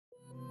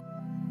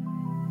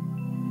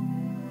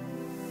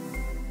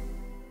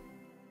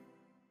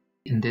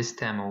In this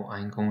demo,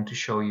 I'm going to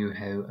show you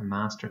how a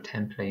master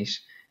template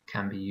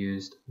can be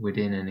used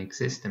within an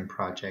existing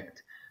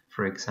project.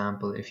 For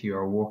example, if you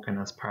are working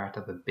as part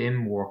of a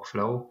BIM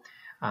workflow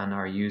and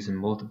are using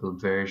multiple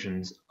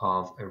versions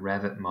of a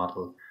Revit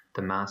model,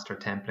 the master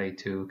template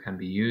tool can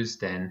be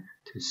used then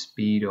to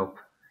speed up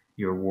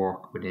your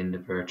work within the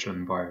virtual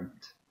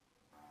environment.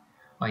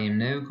 I am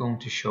now going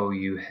to show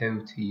you how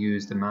to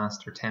use the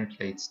master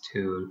templates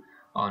tool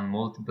on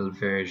multiple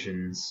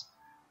versions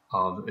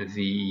of a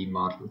VE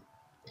model.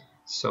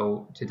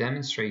 So to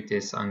demonstrate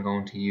this, I'm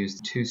going to use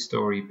the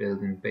two-story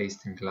building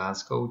based in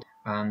Glasgow,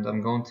 and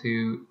I'm going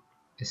to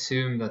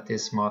assume that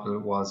this model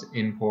was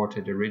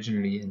imported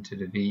originally into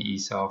the VE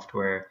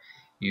software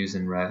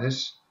using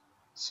Revit.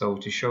 So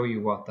to show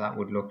you what that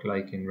would look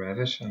like in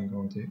Revit, I'm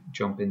going to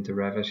jump into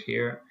Revit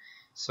here.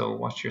 So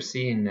what you're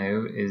seeing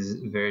now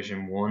is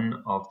version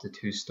 1 of the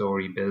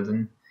two-story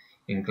building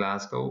in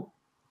Glasgow,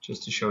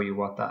 just to show you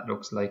what that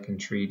looks like in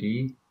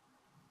 3D.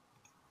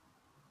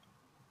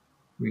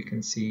 We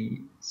can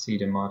see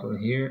the model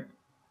here.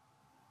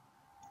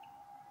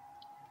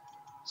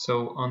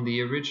 So on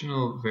the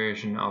original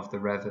version of the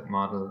Revit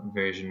model,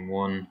 version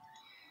 1,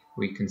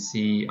 we can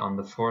see on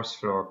the first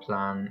floor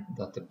plan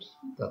that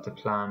the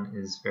plan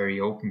is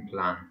very open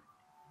plan,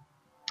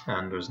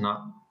 and there's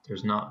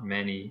not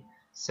many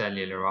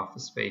cellular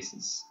office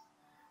spaces.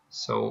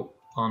 So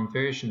on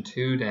version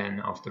 2 then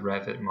of the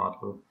Revit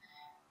model,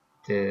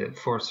 the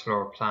first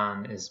floor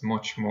plan is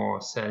much more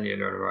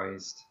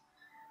cellularized.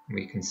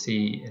 We can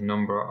see a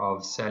number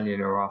of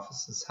cellular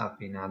offices have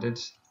been added.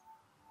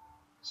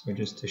 So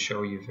just to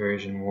show you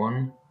version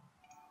 1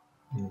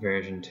 and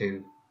version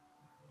 2.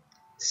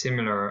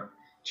 Similar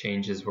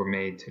changes were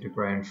made to the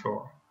ground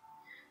floor.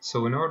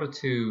 So in order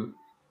to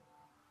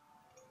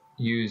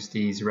use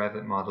these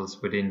Revit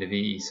models within the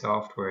VE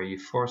software, you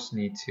first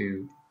need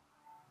to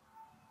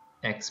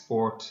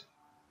export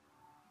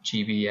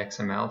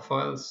GBXML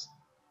files.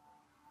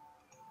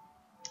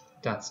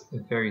 That's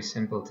very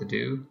simple to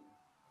do.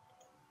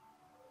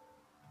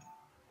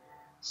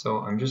 So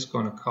I'm just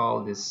going to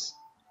call this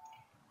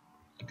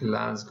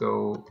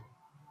Glasgow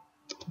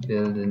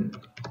building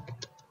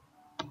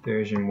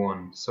version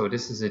 1. So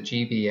this is a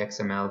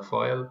GBXML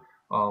file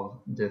of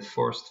the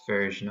first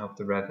version of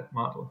the Revit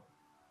model.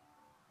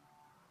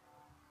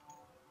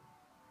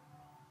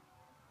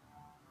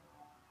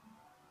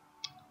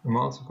 I'm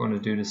also going to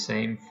do the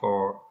same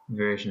for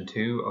version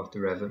 2 of the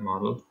Revit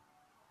model.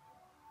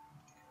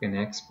 You can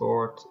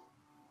export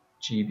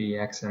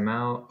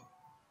GBXML.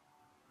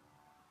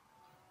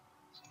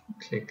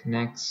 Click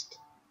next.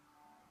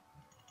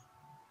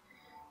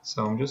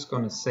 So I'm just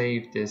going to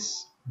save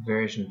this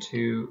version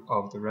 2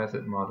 of the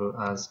Revit model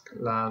as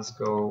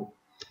Glasgow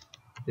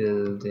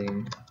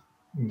building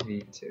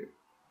v2.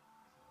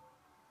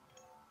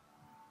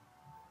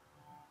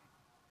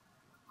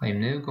 I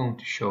am now going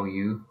to show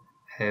you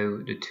how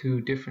the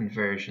two different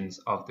versions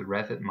of the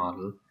Revit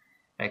model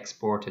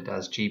exported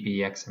as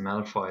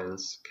GBXML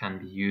files can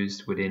be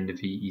used within the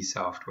VE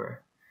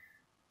software.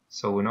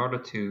 So in order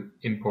to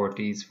import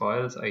these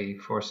files, I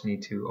first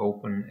need to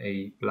open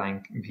a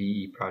blank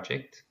VE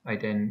project. I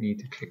then need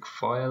to click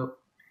File,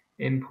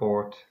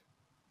 Import,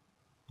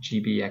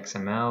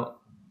 GBXML,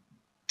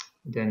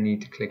 then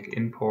need to click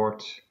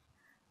Import,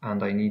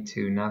 and I need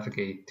to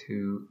navigate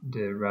to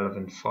the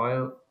relevant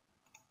file.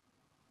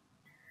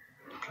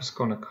 I'm just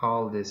going to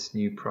call this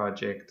new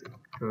project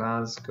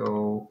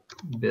Glasgow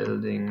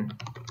Building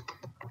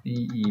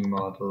VE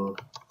Model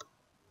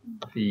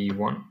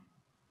V1.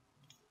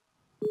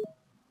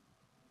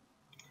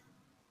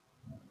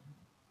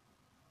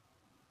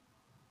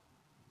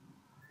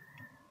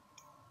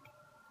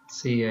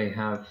 See, I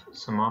have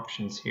some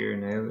options here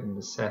now in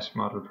the Set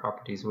Model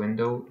Properties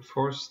window. The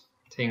first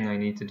thing I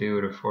need to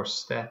do, the first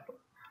step,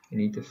 I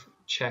need to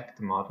check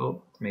the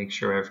model to make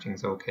sure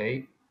everything's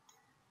okay.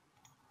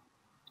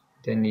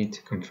 Then need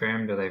to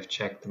confirm that I've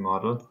checked the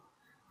model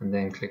and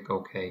then click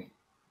OK.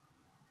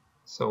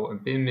 So a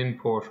BIM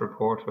import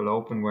report will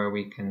open where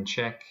we can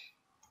check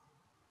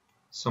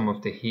some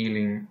of the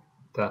healing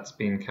that's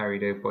been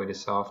carried out by the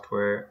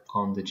software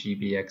on the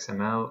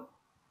GBXML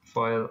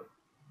file.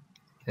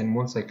 Then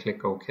once I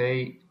click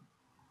OK,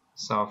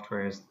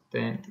 software is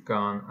then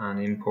gone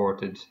and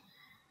imported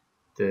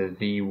the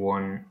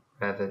V1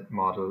 Revit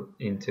model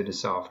into the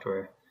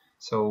software.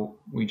 So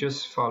we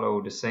just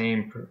follow the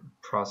same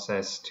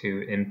process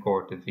to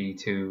import the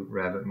V2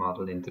 Revit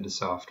model into the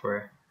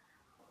software.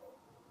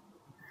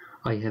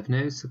 I have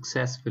now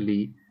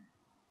successfully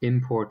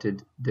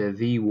imported the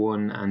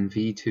V1 and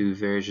V2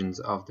 versions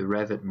of the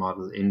Revit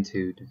model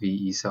into the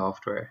VE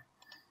software.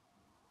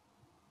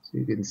 So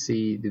you can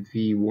see the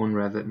V1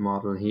 Revit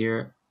model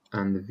here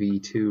and the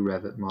V2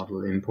 Revit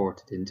model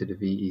imported into the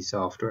VE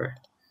software.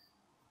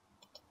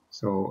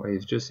 So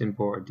I've just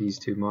imported these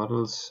two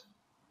models.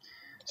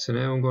 So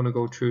now I'm going to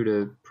go through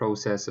the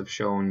process of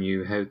showing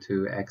you how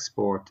to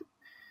export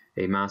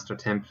a master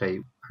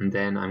template, and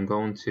then I'm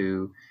going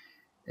to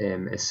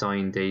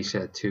assign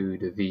data to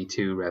the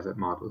V2 Revit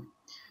model.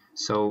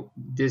 So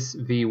this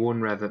V1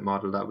 Revit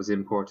model that was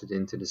imported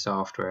into the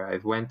software,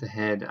 I've went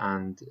ahead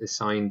and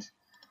assigned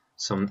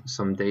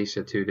some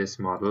data to this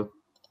model.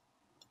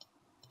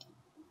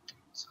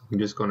 So I'm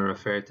just going to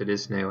refer to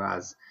this now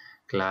as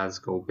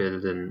Glasgow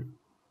Building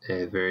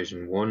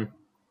version 1.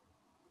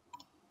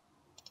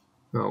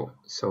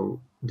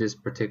 So this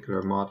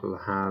particular model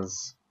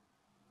has,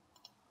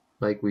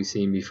 like we've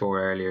seen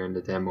before earlier in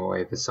the demo,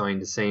 I've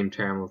assigned the same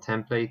thermal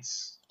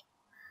templates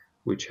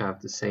which have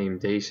the same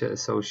data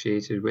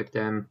associated with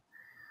them.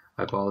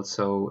 I've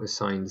also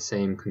assigned the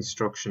same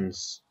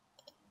constructions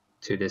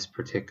to this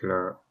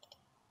particular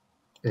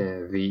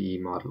VE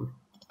model.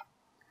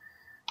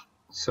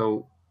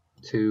 So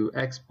to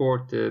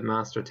export the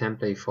master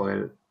template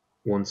file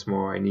once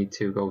more, I need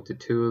to go to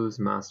Tools,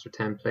 Master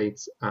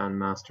Templates, and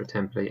Master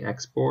Template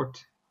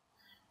Export.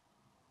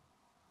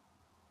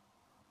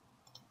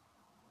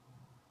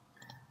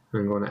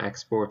 I'm going to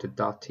export a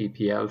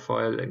 .tpl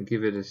file and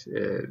give it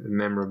a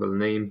memorable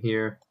name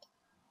here.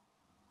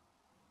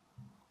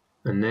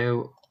 And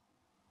now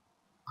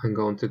I'm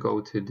going to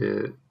go to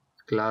the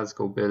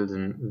Glasgow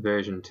Building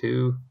version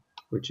 2,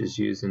 which is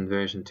using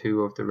version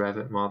 2 of the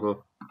Revit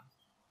model.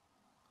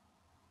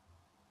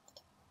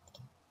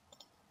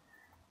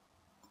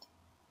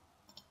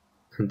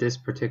 And this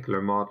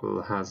particular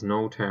model has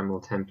no thermal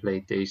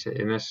template data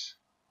in it.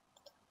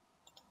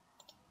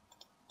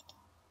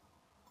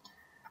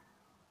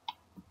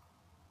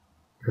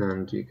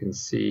 And you can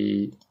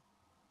see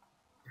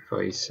if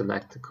I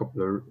select a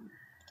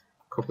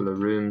couple of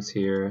rooms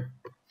here,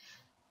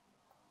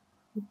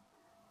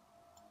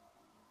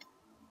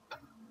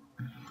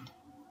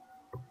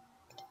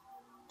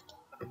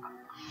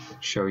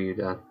 show you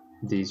that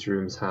these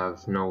rooms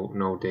have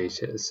no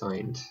data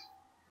assigned.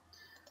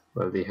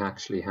 Well, they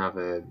actually have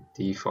a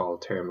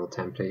default thermal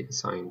template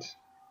assigned,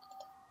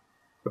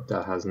 but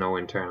that has no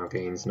internal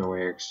gains, no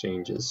air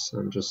exchanges,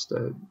 and just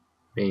a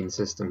main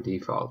system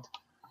default.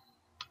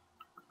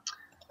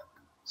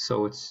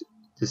 So it's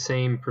the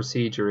same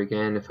procedure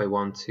again if I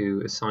want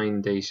to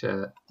assign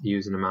data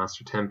using a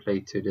master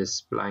template to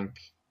this blank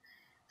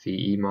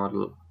VE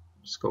model.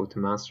 Just go to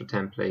Master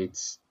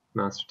Templates,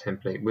 Master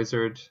Template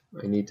Wizard.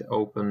 I need to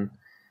open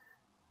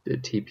the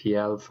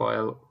TPL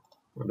file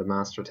or the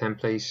master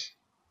template.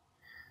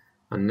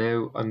 And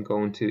now I'm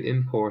going to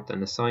import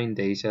and assign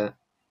data.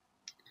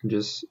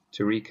 Just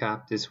to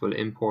recap, this will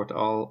import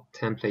all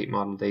template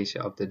model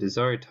data of the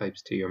desired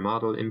types to your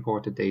model.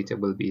 Imported data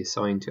will be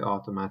assigned to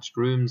auto-matched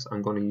rooms.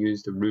 I'm going to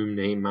use the room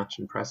name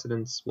matching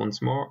precedence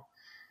once more.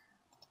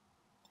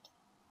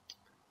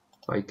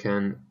 I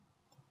can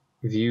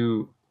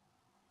view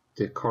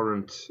the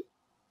current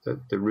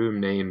the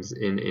room names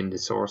in the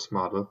source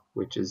model,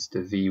 which is the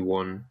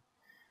V1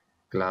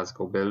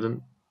 Glasgow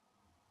Building.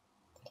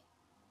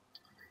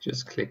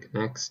 Just click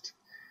next.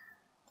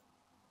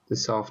 The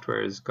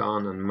software is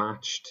gone and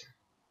matched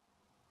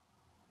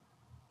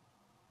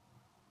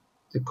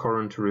the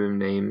current room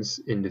names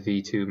in the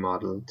V2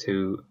 model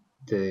to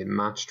the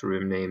matched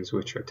room names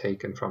which are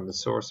taken from the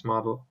source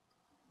model.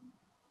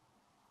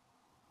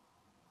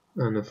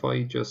 And if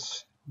I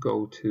just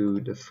go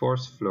to the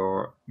first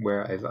floor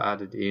where I've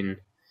added in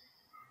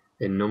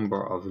a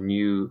number of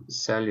new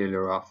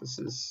cellular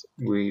offices,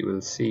 we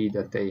will see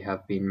that they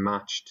have been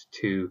matched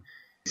to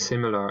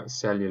similar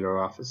cellular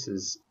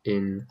offices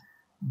in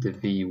the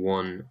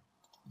V1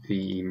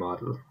 VE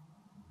model.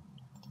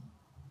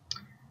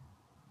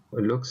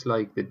 It looks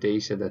like the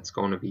data that's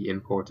going to be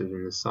imported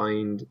and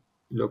assigned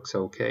looks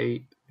okay.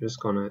 I'm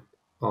just going to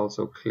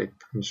also click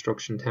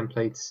construction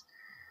templates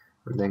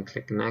and then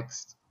click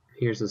next.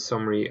 Here's a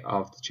summary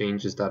of the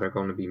changes that are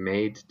going to be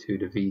made to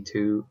the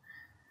V2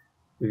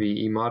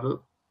 VE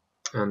model.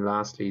 And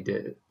lastly,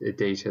 the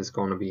data is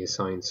going to be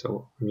assigned.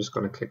 So I'm just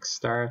going to click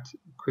start,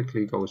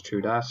 quickly goes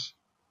through that.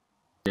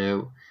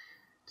 Now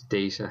the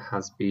data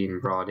has been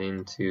brought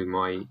into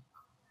my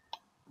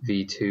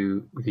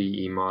V2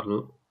 VE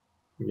model.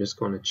 I'm just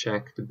going to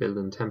check the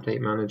building template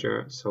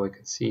manager so I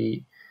can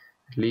see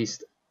at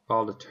least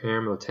all the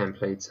thermal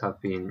templates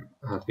have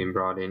been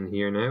brought in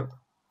here now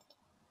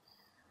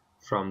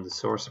from the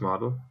source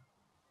model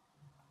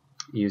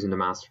using the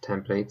master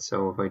template.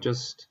 So if I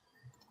just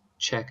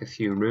check a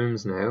few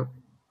rooms now,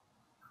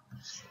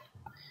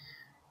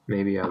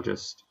 maybe I'll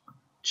just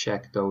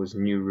check those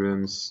new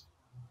rooms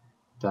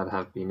that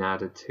have been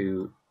added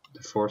to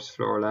the first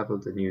floor level,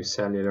 the new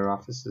cellular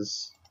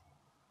offices.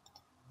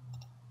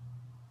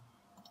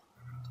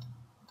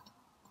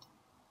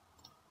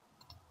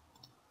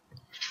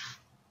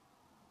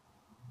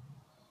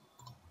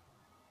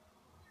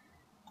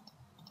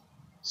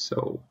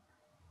 So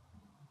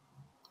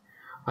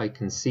I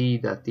can see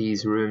that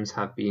these rooms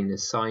have been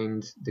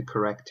assigned the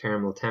correct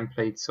thermal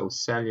template. So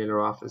cellular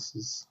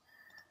offices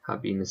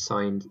have been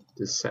assigned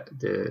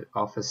the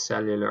office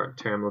cellular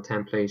thermal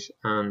template,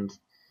 and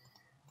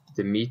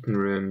the meeting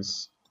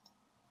rooms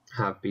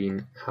have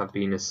been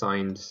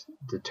assigned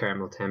the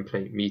thermal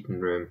template meeting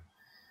room,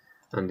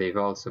 and they've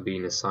also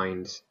been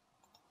assigned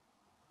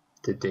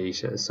the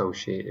data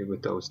associated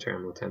with those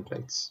thermal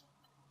templates.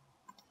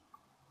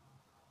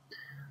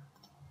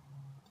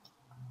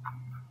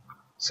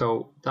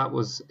 So that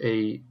was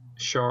a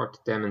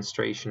short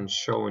demonstration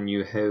showing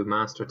you how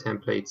master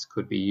templates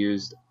could be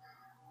used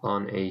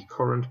on a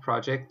current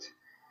project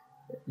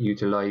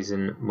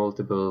utilizing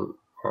multiple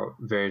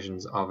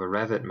versions of a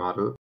Revit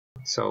model.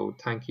 So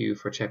thank you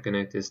for checking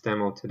out this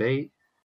demo today.